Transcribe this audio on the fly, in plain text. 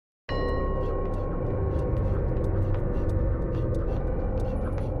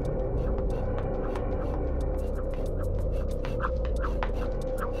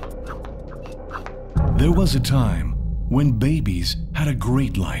There was a time when babies had a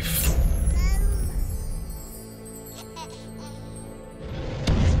great life.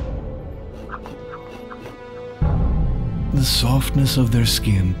 The softness of their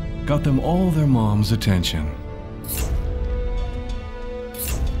skin got them all their mom's attention.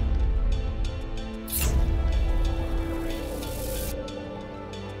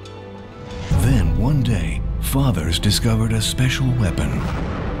 Then one day, fathers discovered a special weapon.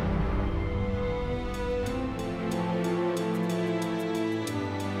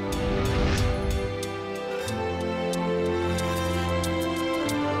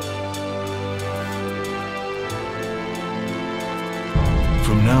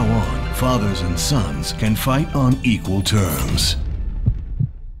 From now on, fathers and sons can fight on equal terms.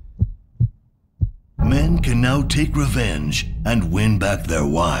 Men can now take revenge and win back their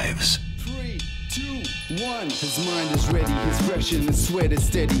wives. 3, 2, 1. His mind is ready, his rush and his sweat is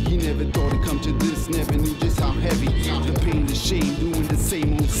steady. He never thought it'd come to this, never knew just how heavy. The pain, the shame, doing the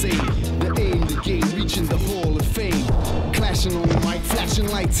same old same. The aim, the game, reaching the hall of fame. Clashing on the mic, flashing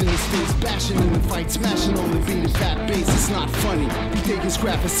lights in his face, bashing in the fight, smashing on the beat and fat bass. It's not funny. He takes his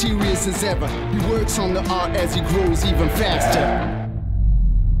craft as serious as ever. He works on the art as he grows even faster.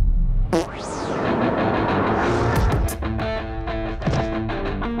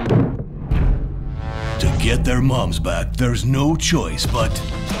 To get their moms back, there's no choice but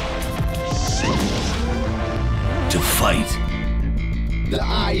to fight. The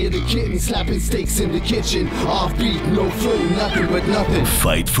eye of the kitten slapping steaks in the kitchen. Offbeat, no flow, nothing but nothing.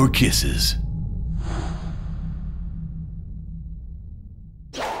 Fight for kisses.